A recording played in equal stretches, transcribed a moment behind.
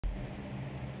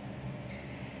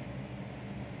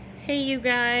Hey you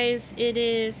guys, it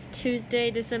is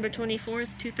Tuesday, December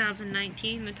 24th,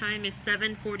 2019. The time is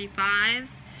 7:45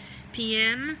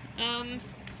 p.m.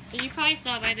 You probably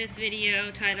saw by this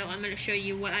video title, I'm going to show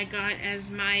you what I got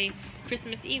as my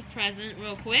Christmas Eve present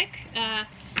real quick.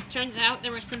 Turns out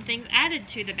there were some things added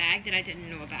to the bag that I didn't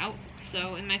know about.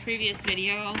 So in my previous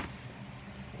video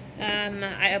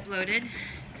I uploaded,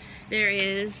 there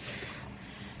is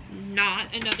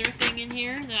not another thing in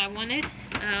here that I wanted.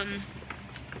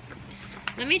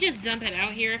 Let me just dump it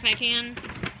out here if I can,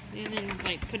 and then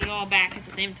like put it all back at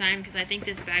the same time, because I think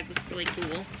this bag looks really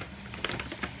cool.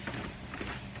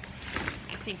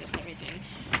 I think that's everything,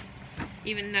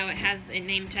 even though it has a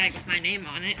name tag with my name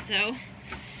on it. So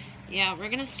yeah, we're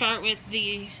gonna start with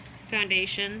the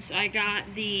foundations. I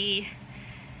got the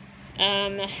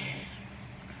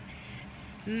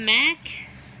MAC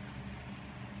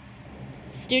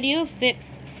Studio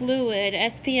Fix Fluid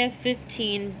SPF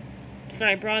 15,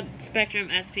 broad spectrum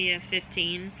SPF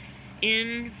 15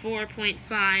 in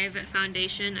 4.5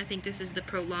 foundation. I think this is the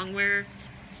Pro Longwear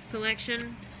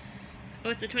collection. Oh,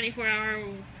 it's a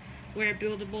 24-hour wear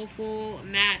buildable full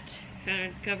matte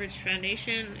coverage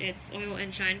foundation. It's oil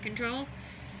and shine control,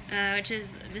 this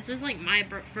is like my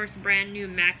first brand new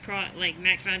MAC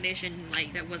foundation,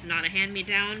 like that was not a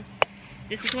hand-me-down.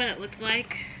 This is what it looks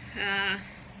like. The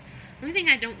only thing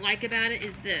I don't like about it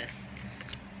is this.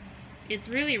 It's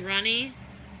really runny.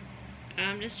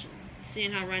 I'm just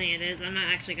seeing how runny it is. I'm not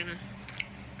actually gonna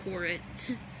pour it.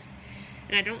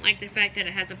 And I don't like the fact that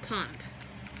it has a pump.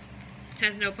 It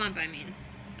has no pump, I mean.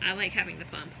 I like having the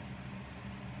pump.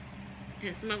 And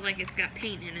it smells like it's got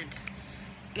paint in it.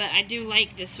 But I do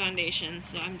like this foundation,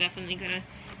 so I'm definitely gonna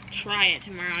try it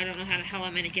tomorrow. I don't know how the hell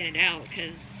I'm gonna get it out,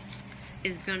 because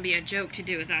it's gonna be a joke to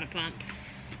do without a pump.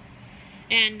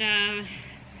 And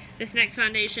this next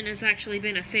foundation has actually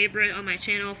been a favorite on my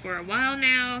channel for a while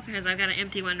now, because I've got an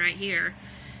empty one right here.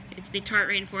 It's the Tarte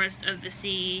Rainforest of the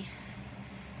Sea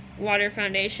Water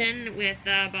Foundation with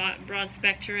broad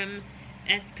spectrum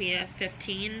SPF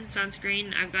 15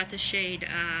 sunscreen. I've got the shade,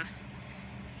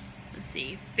 let's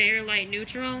see, Fair Light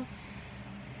Neutral.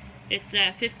 It's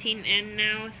 15N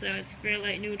now, so it's Fair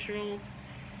Light Neutral.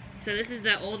 So this is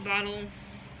the old bottle.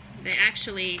 They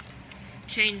actually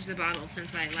changed the bottle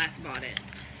since I last bought it.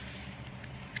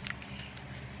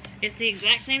 It's the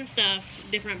exact same stuff,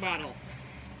 different bottle.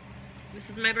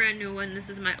 This is my brand new one, this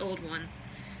is my old one.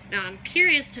 Now I'm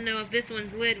curious to know if this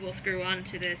one's lid will screw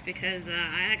onto this, because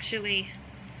I actually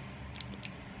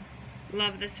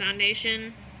love this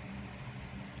foundation.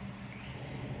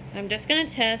 I'm just gonna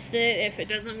test it. If it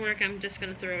doesn't work, I'm just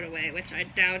gonna throw it away, which I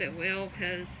doubt it will,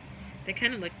 because they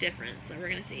kind of look different, so we're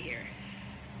gonna see here.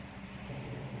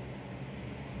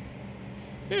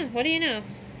 What do you know?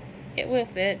 It will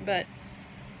fit, but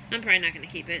I'm probably not going to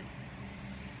keep it.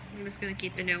 I'm just going to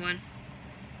keep the new one.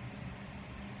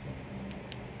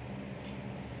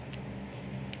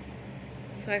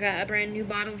 So I got a brand new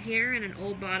bottle here and an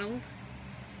old bottle.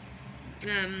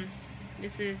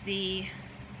 This is the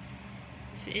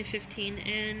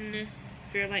 15N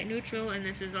Fair Light Neutral, and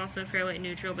this is also Fair Light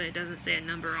Neutral, but it doesn't say a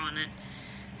number on it.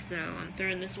 So I'm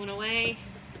throwing this one away.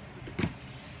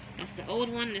 That's the old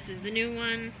one, this is the new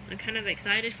one. I'm kind of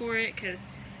excited for it, because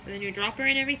the new dropper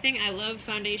and everything. I love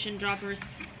foundation droppers,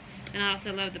 and I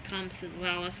also love the pumps as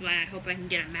well. That's why I hope I can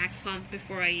get a MAC pump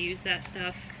before I use that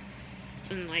stuff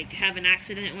and like have an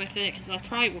accident with it, because I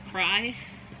probably will cry.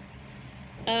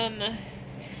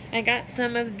 I got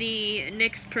some of the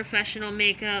NYX Professional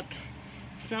Makeup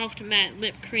Soft Matte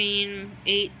Lip Cream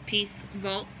 8-piece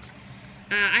Vault.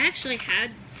 I actually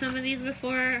had some of these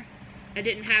before. I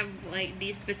didn't have like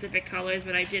these specific colors,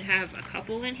 but I did have a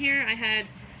couple in here. I had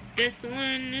this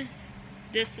one,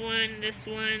 this one, this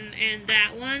one, and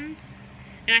that one.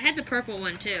 And I had the purple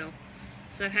one too.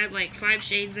 So I've had like 5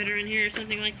 shades that are in here or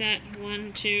something like that.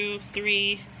 1, 2,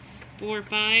 3, 4,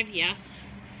 5, yeah.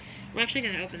 We're actually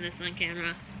going to open this on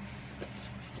camera.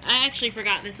 I actually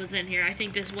forgot this was in here. I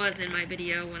think this was in my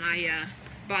video when I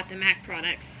bought the MAC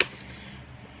products.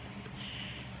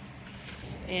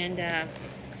 And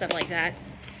stuff like that.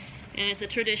 And it's a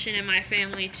tradition in my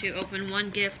family to open one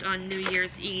gift on New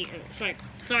Year's Eve,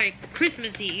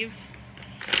 Christmas Eve,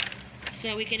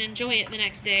 so we can enjoy it the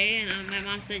next day. And my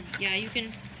mom said, yeah, you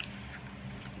can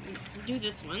do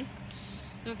this one.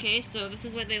 Okay, so this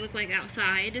is what they look like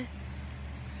outside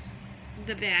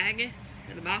the bag,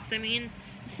 or the box, I mean.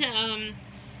 So,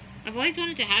 I've always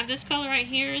wanted to have this color right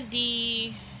here,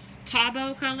 the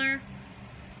Cabo color.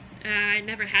 I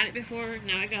never had it before,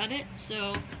 now I got it,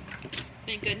 so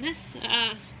thank goodness.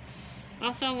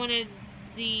 Also I wanted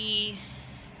the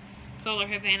color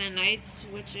Havana Nights,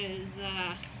 which is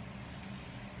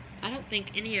I don't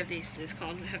think any of these is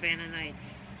called Havana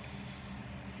Nights.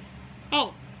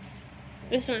 Oh,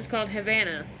 this one's called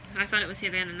Havana. I thought it was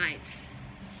Havana Nights.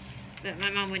 But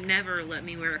my mom would never let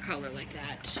me wear a color like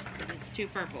that, because it's too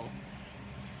purple.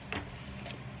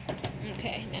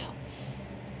 Okay, now.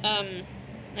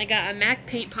 I got a MAC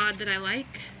paint pod that I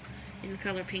like, in the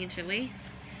color Painterly.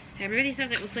 Everybody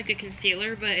says it looks like a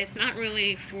concealer, but it's not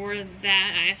really for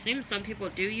that. I assume some people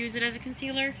do use it as a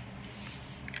concealer.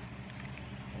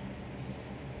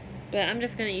 But I'm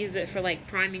just going to use it for like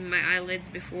priming my eyelids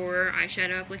before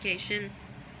eyeshadow application,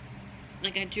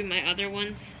 like I do my other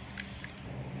ones.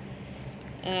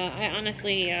 I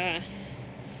honestly, I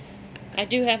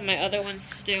do have my other ones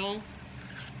still.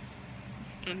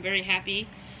 I'm very happy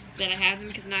that I have them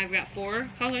because now I've got 4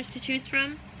 colors to choose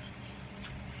from.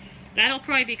 That'll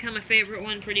probably become a favorite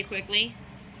one pretty quickly.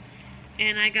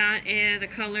 And I got a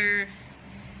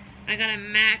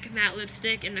MAC matte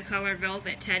lipstick in the color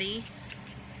Velvet Teddy,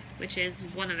 which is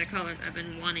one of the colors I've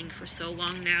been wanting for so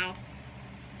long now.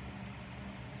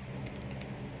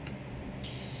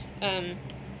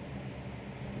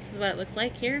 This is what it looks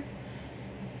like here.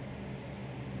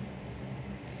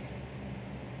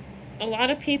 A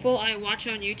lot of people I watch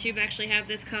on YouTube actually have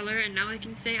this color, and now I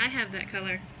can say I have that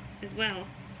color as well.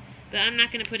 But I'm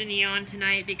not going to put any on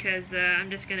tonight because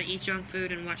I'm just going to eat junk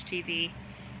food and watch TV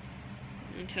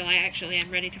until I actually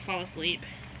am ready to fall asleep.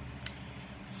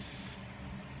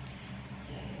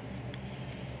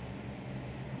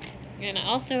 And I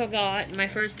also got my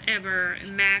first ever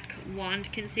MAC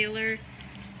wand concealer.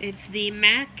 It's the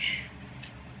MAC,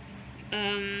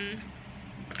 I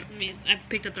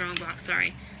picked up the wrong box,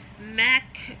 sorry.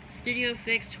 MAC Studio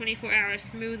Fix 24 Hour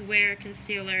Smooth Wear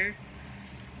Concealer.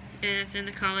 And it's in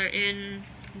the color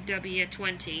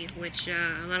NW20, which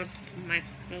a lot of my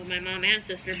mom and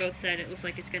sister both said it looks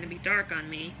like it's going to be dark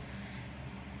on me.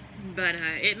 But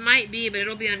it might be, but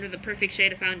it'll be under the perfect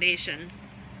shade of foundation.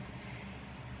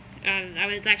 I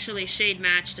was actually shade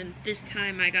matched, and this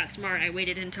time I got smart. I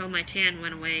waited until my tan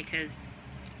went away because,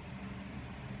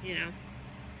 you know,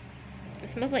 it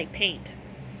smells like paint.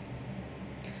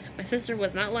 My sister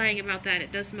was not lying about that.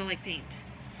 It does smell like paint.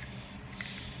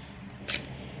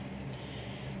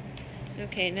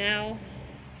 Okay, now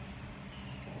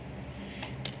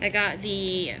I got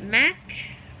the MAC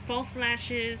False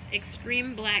Lashes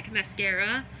Extreme Black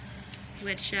Mascara,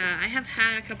 which I have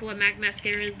had a couple of MAC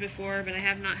mascaras before, but I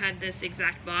have not had this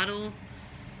exact bottle.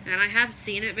 And I have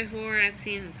seen it before. I've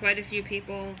seen quite a few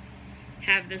people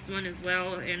have this one as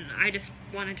well, and I just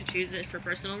wanted to choose it for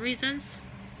personal reasons.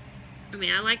 I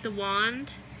mean, I like the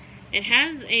wand. It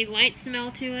has a light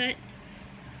smell to it.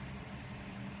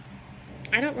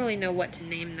 I don't really know what to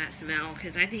name that smell,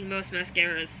 because I think most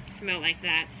mascaras smell like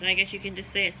that. So I guess you can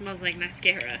just say it smells like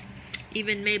mascara.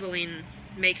 Even Maybelline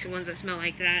makes ones that smell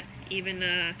like that. Even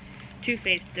Too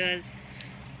Faced does.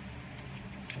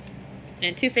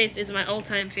 And Too Faced is my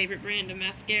all-time favorite brand of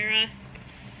mascara.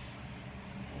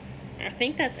 I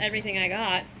think that's everything I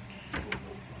got.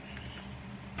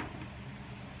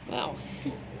 Wow.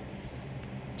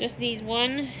 Just these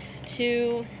 1,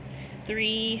 2,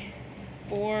 3,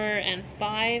 4, and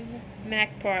 5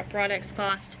 MAC products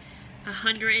cost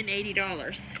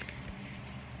 $180.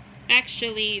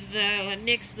 Actually, the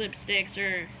NYX lipsticks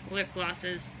or lip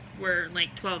glosses were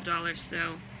like $12,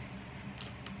 so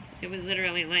it was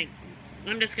literally like,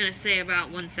 I'm just gonna say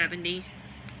about $170.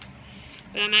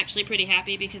 But I'm actually pretty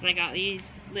happy because I got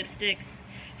these lipsticks.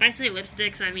 If I say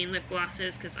lipsticks, I mean lip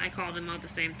glosses, because I call them all the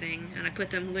same thing, and I put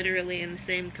them literally in the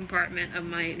same compartment of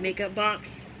my makeup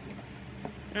box.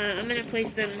 I'm going to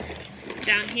place them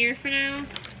down here for now,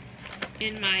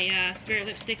 in my Spirit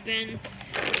lipstick bin.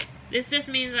 This just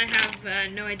means I have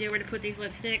no idea where to put these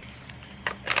lipsticks.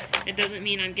 It doesn't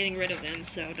mean I'm getting rid of them,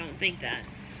 so don't think that.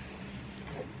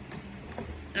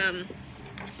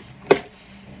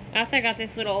 I also got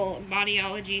this little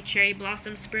Bodyology Cherry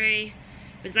Blossom Spray.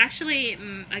 It was actually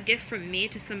a gift from me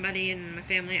to somebody in my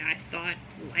family I thought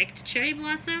liked Cherry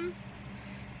Blossom,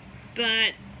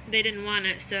 but they didn't want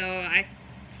it, so I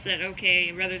said,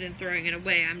 okay, rather than throwing it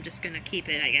away, I'm just gonna keep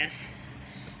it, I guess.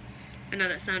 I know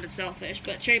that sounded selfish,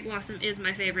 but Cherry Blossom is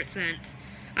my favorite scent.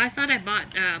 I thought I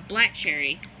bought Black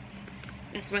Cherry.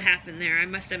 That's what happened there. I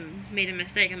must have made a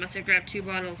mistake. I must have grabbed 2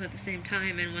 bottles at the same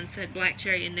time, and one said Black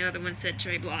Cherry and the other one said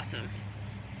Cherry Blossom.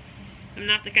 I'm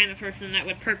not the kind of person that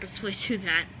would purposefully do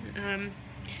that.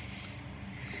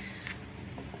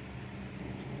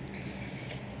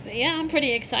 But yeah, I'm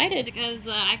pretty excited because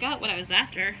I got what I was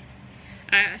after.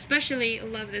 I especially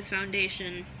love this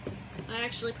foundation. I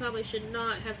actually probably should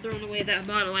not have thrown away that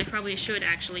bottle. I probably should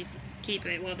actually keep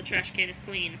it while the trash can is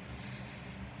clean.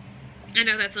 I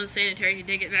know that's unsanitary to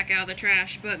dig it back out of the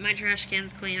trash, but my trash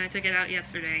can's clean. I took it out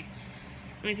yesterday.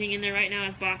 Only thing in there right now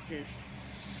is boxes.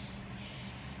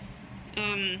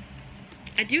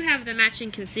 I do have the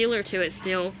matching concealer to it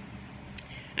still.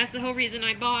 That's the whole reason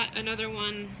I bought another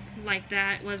one like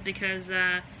that, was because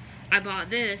I bought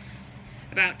this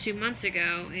about 2 months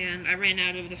ago and I ran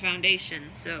out of the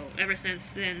foundation. So ever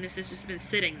since then, this has just been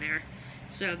sitting there.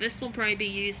 So this will probably be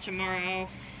used tomorrow,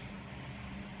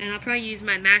 and I'll probably use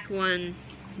my MAC one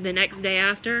the next day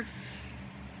after.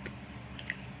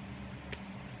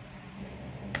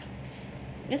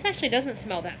 This actually doesn't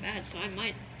smell that bad, so I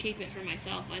might keep it for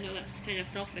myself. I know that's kind of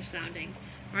selfish sounding.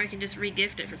 Or I can just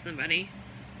re-gift it for somebody.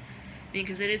 I mean,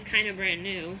 because it is kind of brand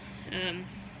new.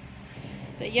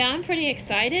 But yeah, I'm pretty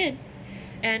excited.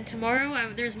 And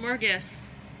tomorrow, there's more gifts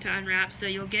to unwrap, so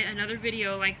you'll get another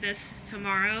video like this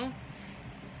tomorrow.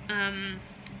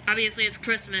 Obviously it's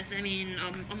Christmas. I mean,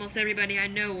 almost everybody I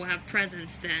know will have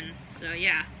presents then. So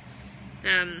yeah.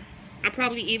 I'll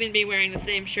probably even be wearing the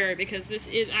same shirt, because this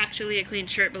is actually a clean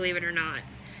shirt, believe it or not.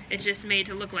 It's just made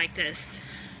to look like this.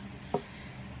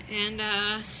 And,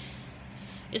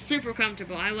 it's super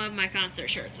comfortable. I love my concert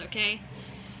shirts, okay?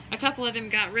 A couple of them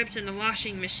got ripped in the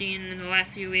washing machine in the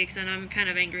last few weeks, and I'm kind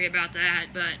of angry about that,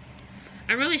 but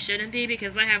I really shouldn't be,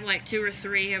 because I have like 2 or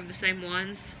 3 of the same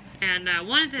ones. And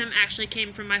one of them actually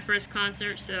came from my first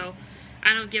concert, so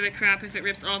I don't give a crap if it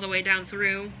rips all the way down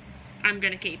through. I'm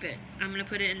gonna keep it. I'm gonna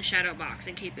put it in the shadow box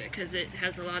and keep it, because it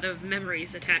has a lot of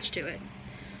memories attached to it.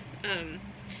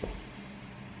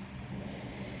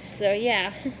 So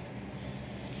yeah,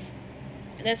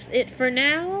 that's it for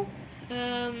now.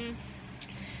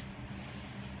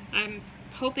 I'm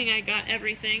hoping I got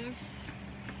everything.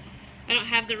 I don't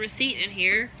have the receipt in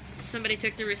here. Somebody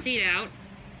took the receipt out.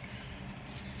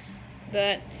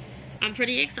 But I'm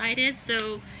pretty excited,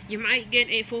 so you might get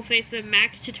a full face of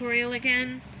MAC tutorial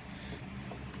again.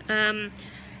 The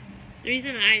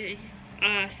reason I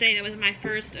say that was my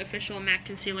first official MAC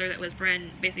concealer that was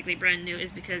basically brand new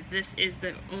is because this is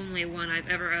the only one I've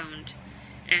ever owned.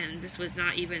 And this was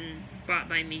not even bought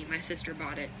by me. My sister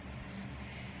bought it.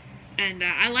 And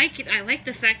I like it. I like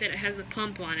the fact that it has the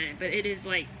pump on it, but it is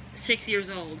like 6 years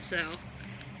old, so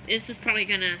this is probably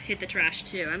gonna hit the trash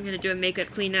too. I'm gonna do a makeup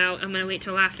clean out. I'm gonna wait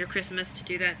till after Christmas to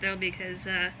do that though, because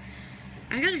I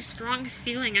got a strong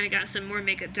feeling I got some more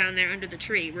makeup down there under the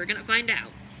tree. We're gonna find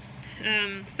out.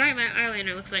 Sorry my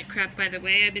eyeliner looks like crap, by the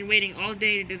way. I've been waiting all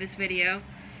day to do this video.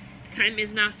 The time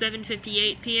is now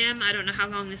 7:58 p.m. I don't know how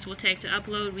long this will take to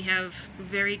upload. We have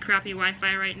very crappy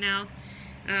Wi-Fi right now.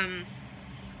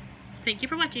 Thank you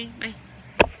for watching. Bye.